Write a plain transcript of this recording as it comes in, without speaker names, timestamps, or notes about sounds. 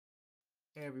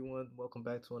Hey everyone, welcome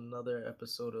back to another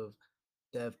episode of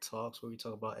Dev Talks where we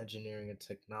talk about engineering and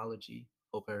technology.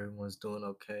 Hope everyone's doing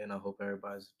okay and I hope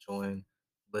everybody's enjoying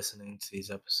listening to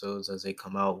these episodes as they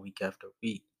come out week after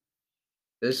week.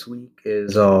 This week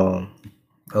is a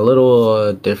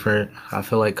little different. I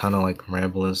feel like kind of like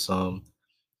rambling some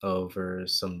over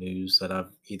some news that I've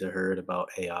either heard about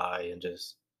AI and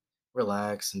just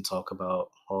relax and talk about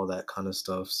all that kind of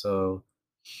stuff.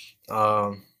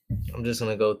 Um, I'm just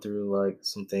gonna go through like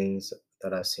some things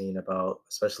that I've seen about,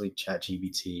 especially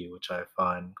ChatGPT, which I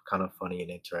find kind of funny and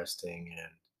interesting, and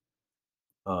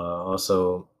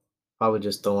also probably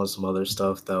just throwing some other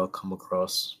stuff that'll come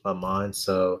across my mind.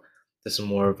 So this is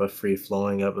more of a free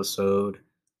flowing episode.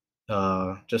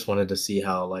 Just wanted to see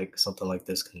how like something like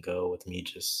this can go with me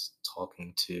just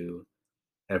talking to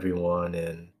everyone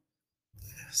and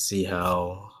see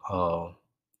how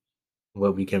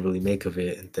what we can really make of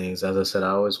it and things. As I said,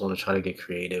 I always want to try to get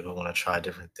creative. I want to try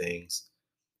different things,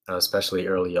 especially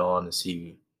early on, and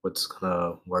see what's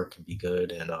gonna work and be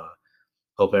good. And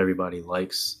hope everybody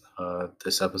likes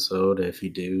this episode. If you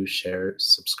do, share it,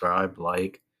 subscribe,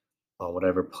 like on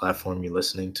whatever platform you're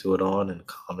listening to it on, and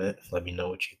comment. Let me know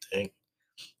what you think.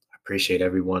 I appreciate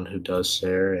everyone who does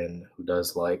share and who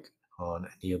does like on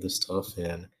any of this stuff.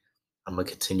 And I'm gonna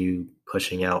continue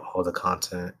pushing out all the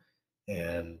content,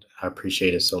 and I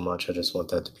appreciate it so much. I just want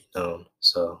that to be known.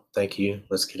 So thank you.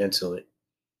 Let's get into it.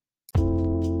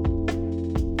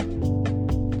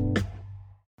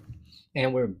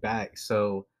 And we're back.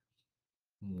 So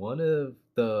one of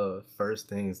the first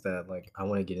things that like I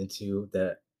want to get into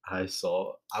that I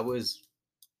saw,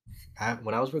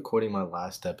 when I was recording my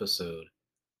last episode.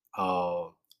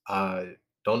 I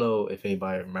don't know if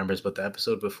anybody remembers, but the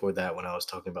episode before that, when I was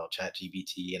talking about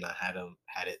ChatGPT and I had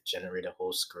it generate a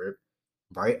whole script.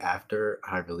 Right after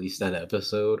I released that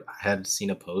episode, I had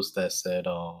seen a post that said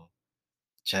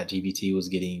ChatGPT was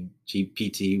getting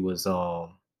GPT was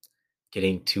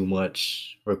getting too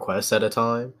much requests at a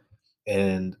time.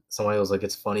 And somebody was like,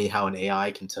 it's funny how an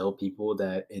AI can tell people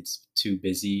that it's too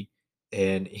busy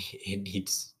and it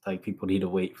needs like people need to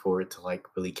wait for it to like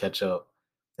really catch up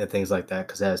and things like that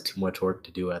because it has too much work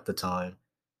to do at the time.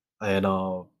 And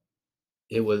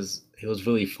it was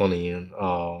really funny and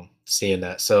seeing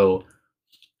that. So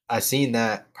I seen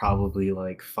that probably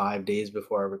like 5 days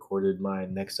before I recorded my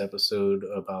next episode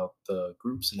about the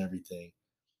groups and everything.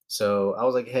 So I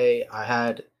was like, hey, I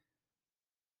had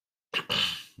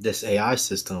this AI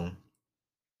system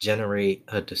generate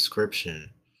a description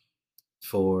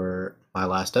for my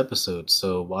last episode.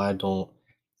 So why don't,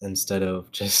 instead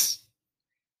of just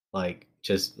like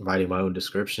just writing my own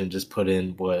description, just put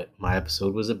in what my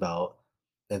episode was about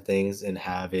and things and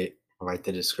have it write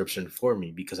the description for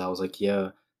me? Because I was like, yeah,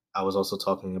 I was also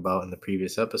talking about in the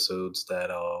previous episodes that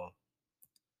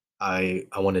I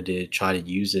wanted to try to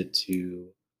use it to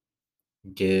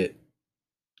get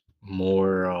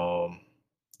more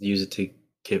use it to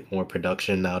get more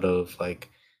production out of like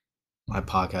my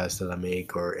podcast that I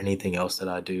make or anything else that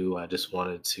I do. I just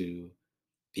wanted to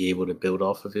be able to build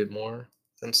off of it more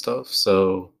and stuff.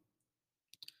 So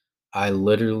I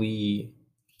literally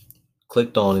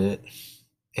clicked on it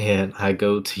and I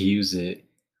go to use it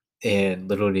and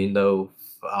literally no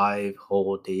 5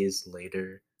 whole days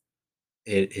later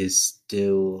it is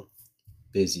still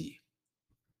busy.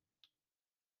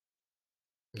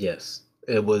 Yes.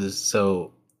 It was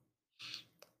so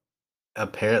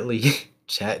apparently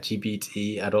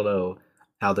ChatGPT, I don't know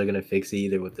how they're gonna fix it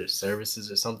either with their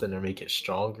services or something or make it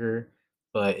stronger,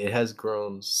 but it has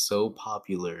grown so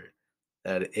popular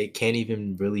that it can't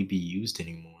even really be used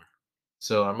anymore.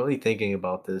 So I'm really thinking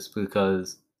about this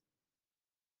because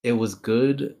it was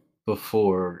good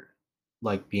before,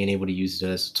 like being able to use it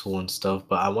as a tool and stuff,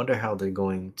 but I wonder how they're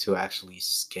going to actually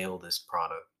scale this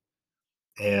product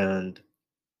and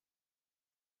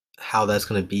how that's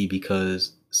going to be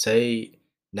because say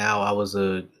now I was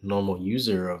a normal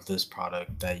user of this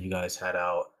product that you guys had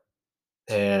out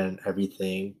and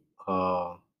everything.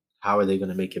 How are they going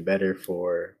to make it better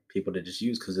for people to just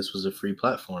use, because this was a free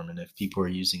platform and if people are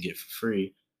using it for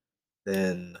free,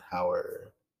 then how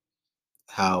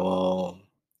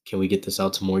can we get this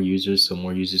out to more users so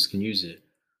more users can use it?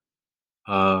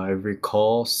 I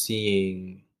recall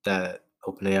seeing that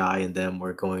OpenAI and them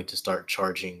were going to start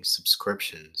charging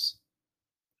subscriptions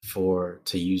for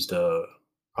to use the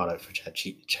product for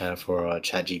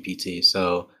Chat GPT.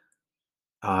 So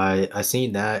I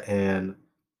seen that and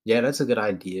yeah, that's a good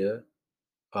idea.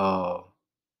 Uh,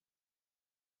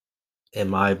 in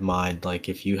my mind, like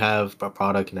if you have a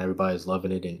product and everybody's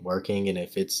loving it and working, and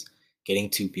if it's getting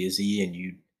too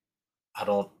busy I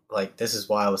don't like, this is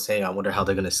why I was saying I wonder how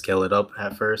they're gonna scale it up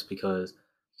at first because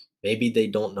maybe they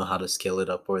don't know how to scale it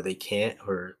up or they can't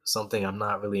or something. I'm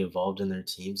not really involved in their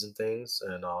teams and things,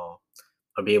 and I'll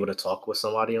be able to talk with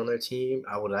somebody on their team.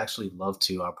 I would actually love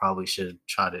to. I probably should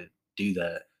try to do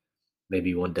that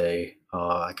maybe one day.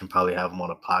 I can probably have them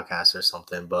on a podcast or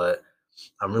something, but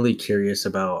I'm really curious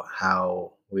about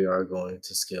how we are going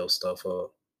to scale stuff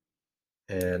up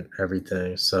and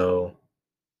everything. So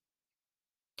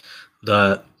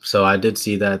I did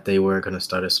see that they were going to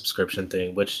start a subscription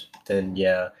thing, which then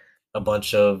yeah, a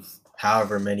bunch of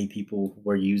however many people who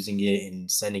were using it and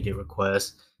sending it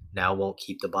requests now won't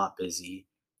keep the bot busy,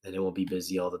 and it will be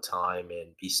busy all the time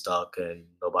and be stuck, and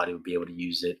nobody will be able to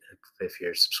use it. If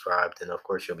you're subscribed, then of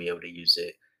course you'll be able to use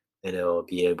it, and it'll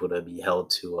be able to be held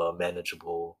to a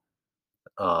manageable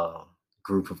uh,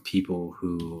 group of people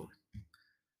who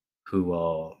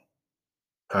are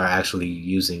actually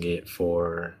using it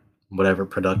for whatever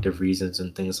productive reasons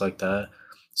and things like that.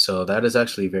 So that is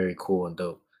actually very cool and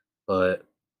dope. But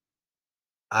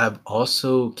I'm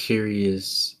also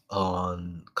curious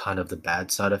on kind of the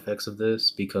bad side effects of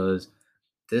this because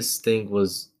this thing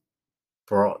was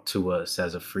brought to us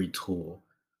as a free tool.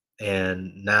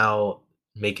 And now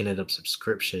making it a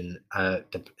subscription,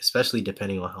 especially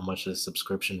depending on how much the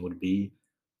subscription would be,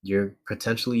 you're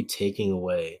potentially taking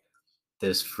away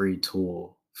this free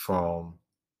tool from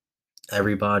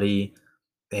everybody,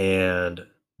 and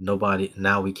nobody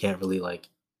now we can't really like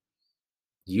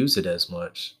use it as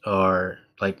much, or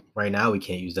like right now we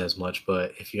can't use it as much.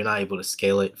 But if you're not able to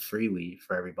scale it freely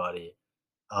for everybody,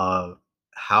 uh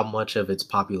how much of its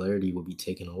popularity will be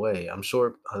taken away? I'm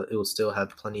sure it will still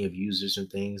have plenty of users and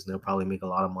things, and they'll probably make a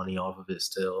lot of money off of it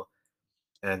still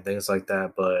and things like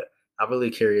that. But I'm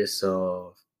really curious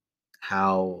of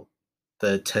how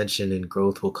the attention and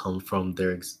growth will come from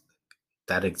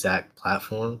that exact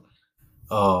platform.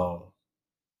 um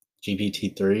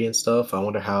GPT-3 and stuff. I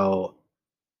wonder how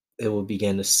it will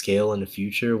begin to scale in the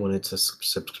future when it's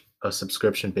a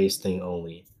subscription-based thing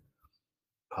only,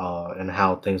 and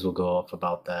how things will go off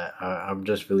about that. I'm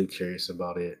just really curious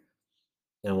about it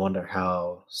and wonder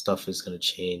how stuff is going to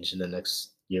change in the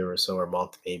next year or so or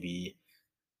month, maybe.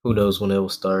 Who knows when it will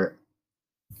start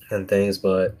and things.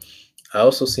 But I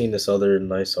also seen this other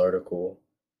nice article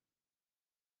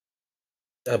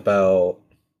about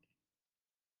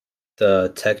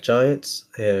the tech giants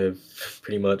have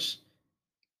pretty much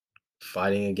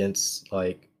fighting against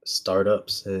like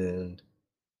startups and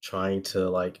trying to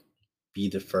like be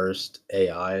the first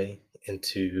AI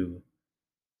into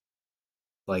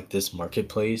like this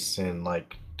marketplace and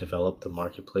like develop the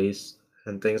marketplace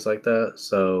and things like that.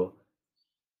 So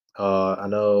I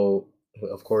know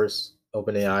of course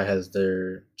OpenAI has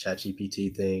their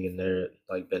ChatGPT thing and they're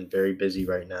like been very busy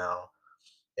right now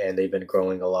and they've been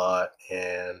growing a lot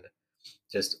and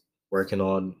just working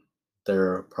on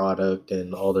their product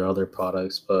and all their other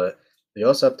products. But you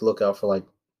also have to look out for like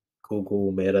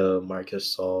Google, Meta,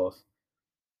 Microsoft,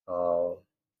 uh,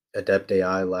 Adept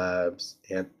AI Labs,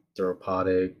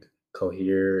 Anthropic,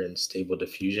 Cohere, and Stable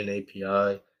Diffusion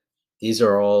API. These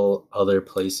are all other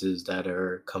places that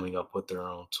are coming up with their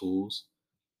own tools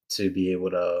to be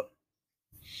able to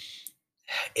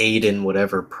aid in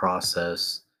whatever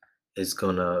process is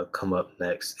going to come up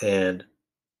next. And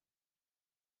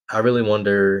I really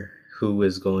wonder who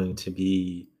is going to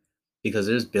be, because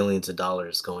there's billions of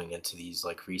dollars going into these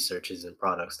like researches and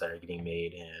products that are getting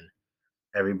made, and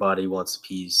everybody wants a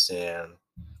piece. And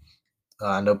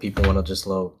I know people want to just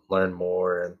learn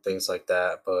more and things like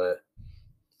that, but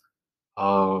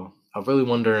I'm really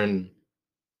wondering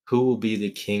who will be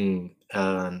the king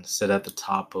and sit at the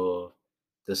top of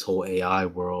this whole AI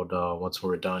world once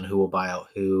we're done. Who will buy out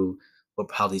who?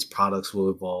 How these products will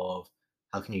evolve?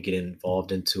 How can you get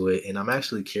involved into it? And I'm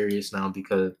actually curious now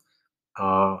because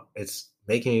it's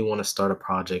making me want to start a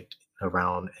project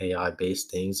around AI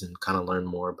based things and kind of learn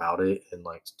more about it and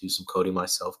like do some coding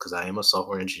myself because I am a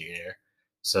software engineer.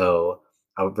 So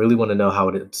I would really want to know how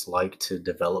it's like to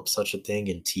develop such a thing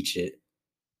and teach it,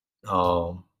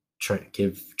 um,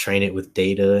 train it with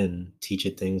data and teach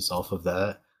it things off of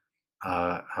that.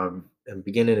 I'm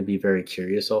beginning to be very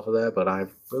curious off of that, but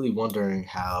I'm really wondering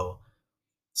how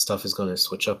stuff is going to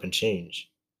switch up and change.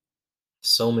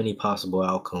 So many possible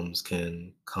outcomes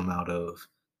can come out of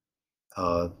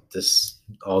this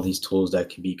all these tools that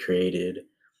can be created.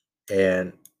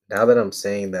 And now that I'm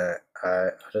saying that, I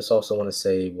just also want to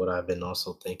say what I've been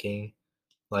also thinking.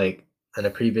 Like in a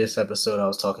previous episode, I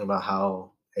was talking about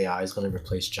how AI is going to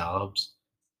replace jobs,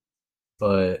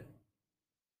 but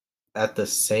at the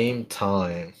same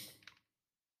time,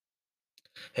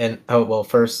 and oh well,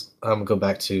 first I'm gonna go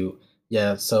back to,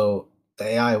 yeah. So the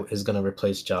AI is going to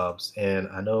replace jobs, and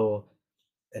I know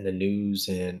in the news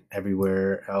and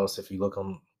everywhere else. If you look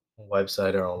on a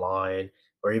website or online,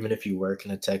 or even if you work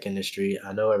in the tech industry,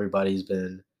 I know everybody's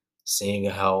been seeing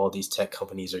how all these tech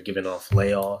companies are giving off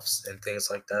layoffs and things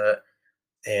like that.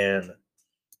 And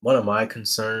one of my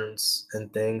concerns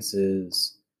and things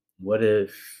is, what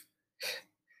if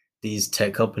these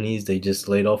tech companies, they just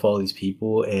laid off all these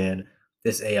people, and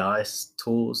these AI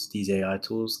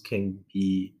tools can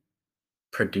be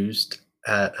produced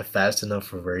at a fast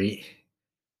enough rate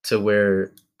to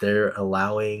where they're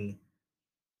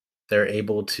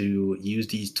able to use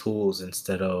these tools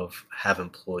instead of have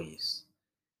employees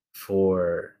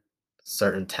for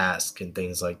certain tasks and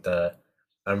things like that.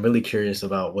 I'm really curious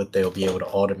about what they'll be able to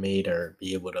automate or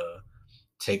be able to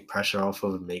take pressure off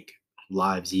of and make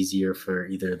lives easier for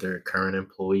either their current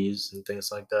employees and things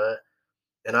like that.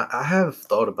 And I have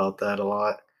thought about that a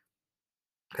lot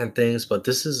and things, but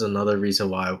this is another reason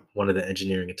why one of the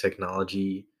engineering and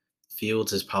technology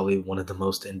fields is probably one of the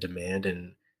most in demand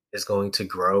and is going to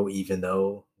grow even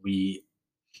though we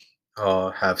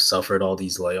have suffered all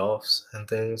these layoffs and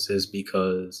things, is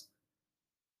because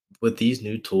with these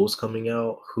new tools coming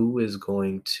out, who is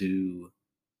going to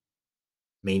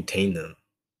maintain them?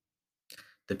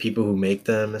 The people who make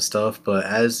them and stuff. But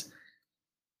as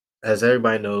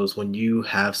everybody knows, when you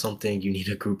have something, you need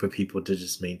a group of people to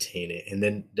just maintain it, and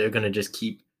then they're gonna just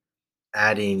keep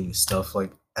adding stuff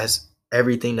like as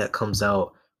everything that comes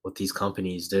out with these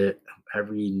companies. That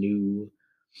every new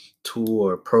tool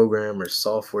or program or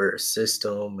software or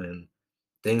system and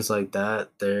things like that,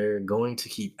 they're going to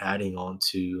keep adding on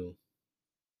to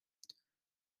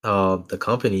the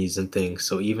companies and things.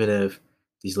 So even if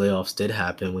these layoffs did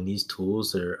happen, when these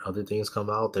tools or other things come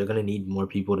out, they're going to need more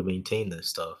people to maintain this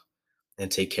stuff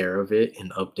and take care of it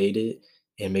and update it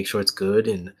and make sure it's good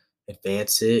and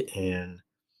advance it and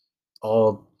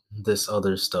all this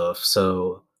other stuff.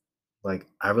 So, like,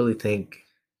 I really think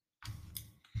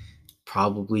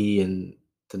probably in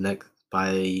the next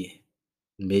by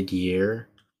mid year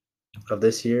of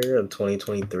this year of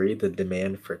 2023, the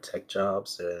demand for tech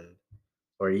jobs and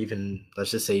or even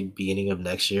let's just say beginning of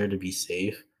next year to be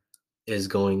safe is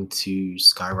going to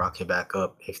skyrocket back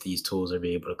up if these tools are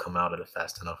be able to come out at a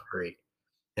fast enough rate.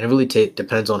 And it really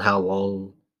depends on how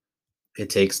long it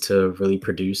takes to really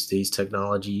produce these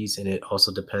technologies, and it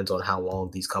also depends on how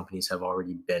long these companies have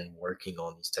already been working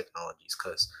on these technologies.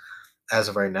 Because as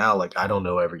of right now, like I don't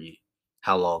know every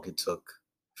how long it took.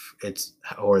 It's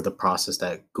or the process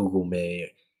that Google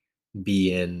may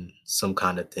be in some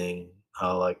kind of thing.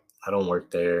 Like I don't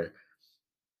work there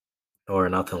or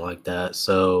nothing like that.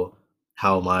 So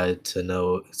how am I to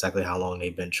know exactly how long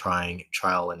they've been trying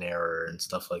trial and error and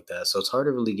stuff like that? So it's hard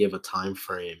to really give a time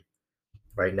frame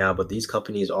right now, but these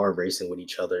companies are racing with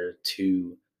each other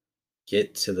to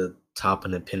get to the top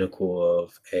and the pinnacle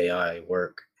of AI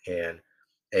work and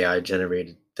AI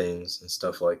generated things and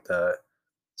stuff like that.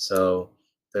 So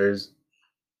there's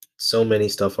so many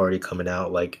stuff already coming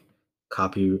out, like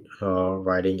copy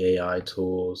writing AI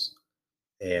tools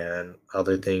and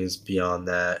other things beyond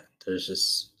that. There's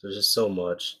just so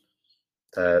much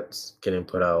that's getting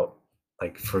put out,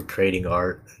 like for creating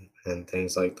art and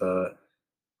things like that.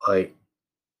 Like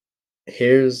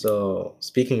here's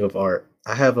speaking of art,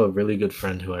 I have a really good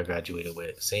friend who I graduated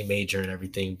with, same major and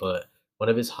everything, but one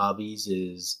of his hobbies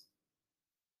is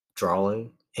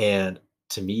drawing. And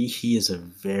to me, he is a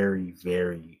very,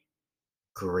 very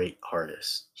great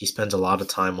artist. He spends a lot of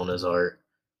time on his art,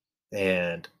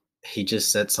 and he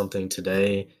just said something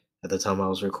today at the time I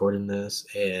was recording this,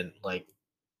 and like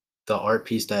the art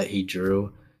piece that he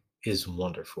drew is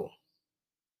wonderful.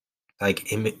 Like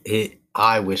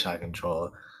I wish I can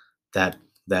draw that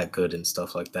that good and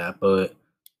stuff like that, but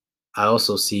I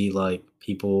also see like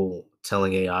people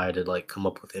telling AI to like come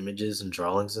up with images and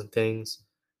drawings and things,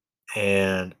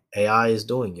 and AI is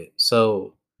doing it.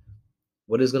 So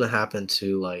what is going to happen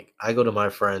to like I go to my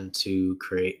friend to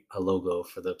create a logo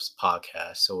for this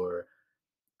podcast or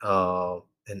uh,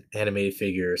 an animated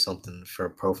figure or something for a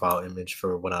profile image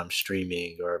for when I'm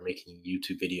streaming or making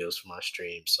YouTube videos for my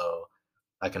stream. So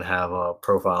I can have a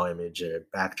profile image or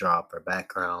backdrop or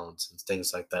backgrounds and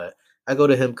things like that. I go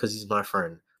to him because he's my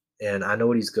friend and I know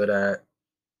what he's good at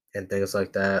and things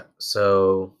like that.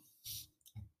 So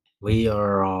we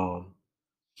are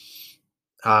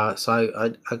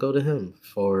so I go to him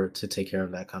for to take care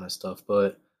of that kind of stuff.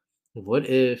 But what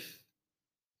if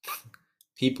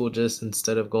people just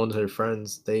instead of going to their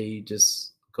friends, they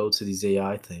just go to these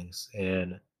AI things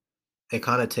and it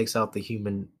kind of takes out the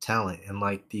human talent and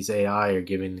like these AI are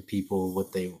giving the people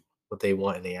what they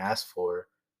want and they ask for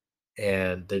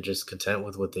and they're just content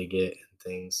with what they get and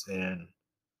things and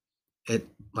it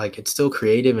like it's still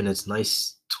creative and it's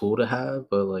nice tool to have,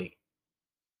 but like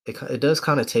it does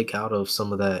kind of take out of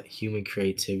some of that human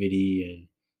creativity and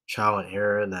trial and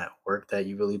error and that work that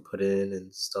you really put in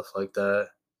and stuff like that.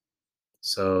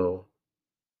 So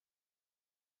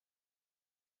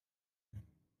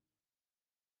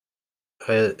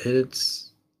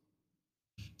it's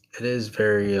it is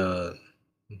very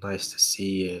nice to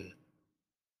see and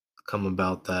come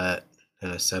about that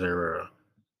and etc.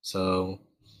 So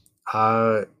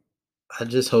I I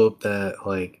just hope that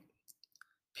like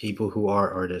people who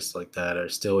are artists like that are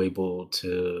still able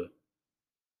to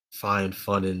find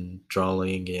fun in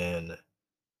drawing and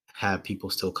have people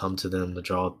still come to them to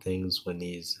draw things when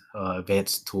these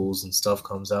advanced tools and stuff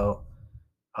comes out.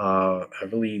 I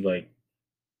really like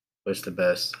wish the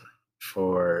best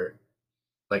for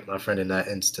like my friend in that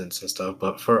instance and stuff,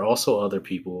 but for also other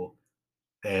people.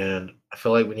 And I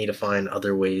feel like we need to find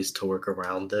other ways to work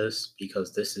around this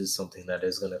because this is something that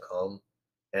is going to come.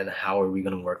 And how are we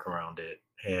going to work around it?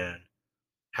 And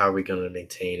how are we going to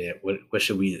maintain it? What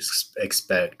should we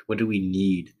expect? What do we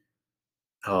need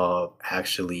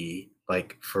actually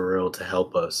like for real to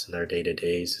help us in our day to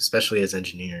days, especially as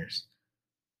engineers?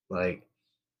 Like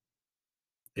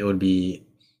it would be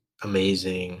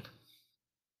amazing.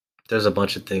 There's a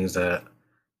bunch of things that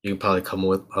you could probably come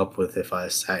with up with if I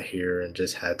sat here and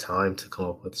just had time to come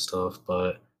up with stuff,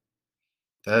 but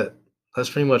that that's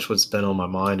pretty much what's been on my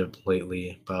mind of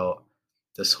lately about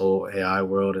this whole AI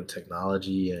world and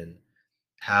technology and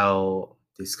how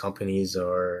these companies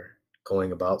are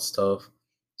going about stuff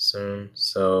soon.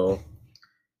 So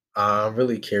I'm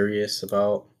really curious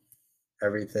about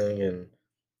everything and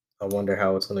I wonder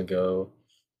how it's gonna go.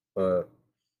 But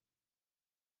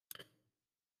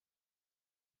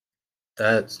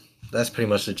that's that's pretty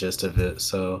much the gist of it.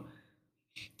 So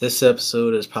this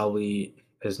episode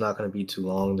is not gonna be too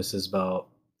long. This is about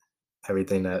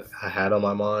everything that I had on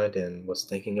my mind and was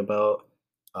thinking about.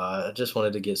 I just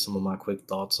wanted to get some of my quick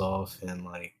thoughts off and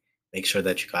like make sure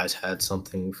that you guys had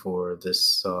something for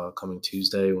this coming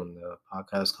Tuesday when the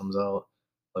podcast comes out.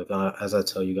 Like as I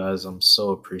tell you guys, I'm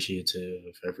so appreciative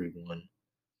of everyone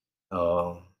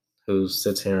um, who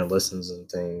sits here and listens and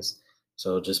things.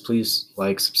 So just please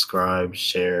like, subscribe,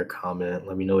 share, comment.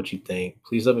 Let me know what you think.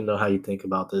 Please let me know how you think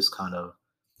about this kind of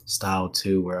style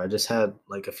too, where I just had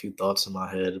like a few thoughts in my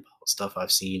head about stuff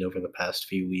I've seen over the past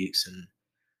few weeks, and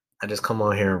I just come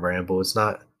on here and ramble. It's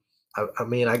not. I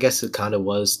mean, I guess it kind of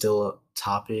was still a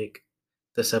topic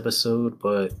this episode,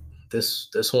 but this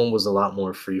one was a lot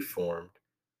more free formed.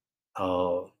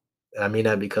 Oh, I mean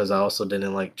that because I also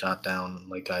didn't like jot down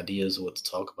like ideas of what to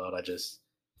talk about. I just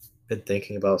been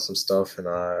thinking about some stuff and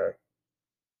I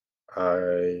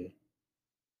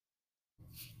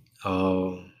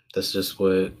that's just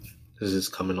what this is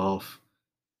coming off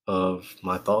of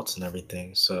my thoughts and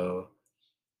everything. So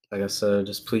like I said,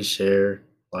 just please share,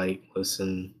 like,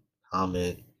 listen,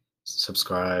 comment,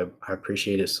 subscribe. I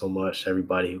appreciate it so much,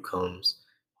 everybody who comes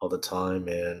all the time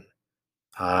and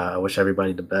I wish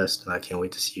everybody the best and I can't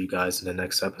wait to see you guys in the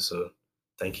next episode.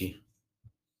 Thank you.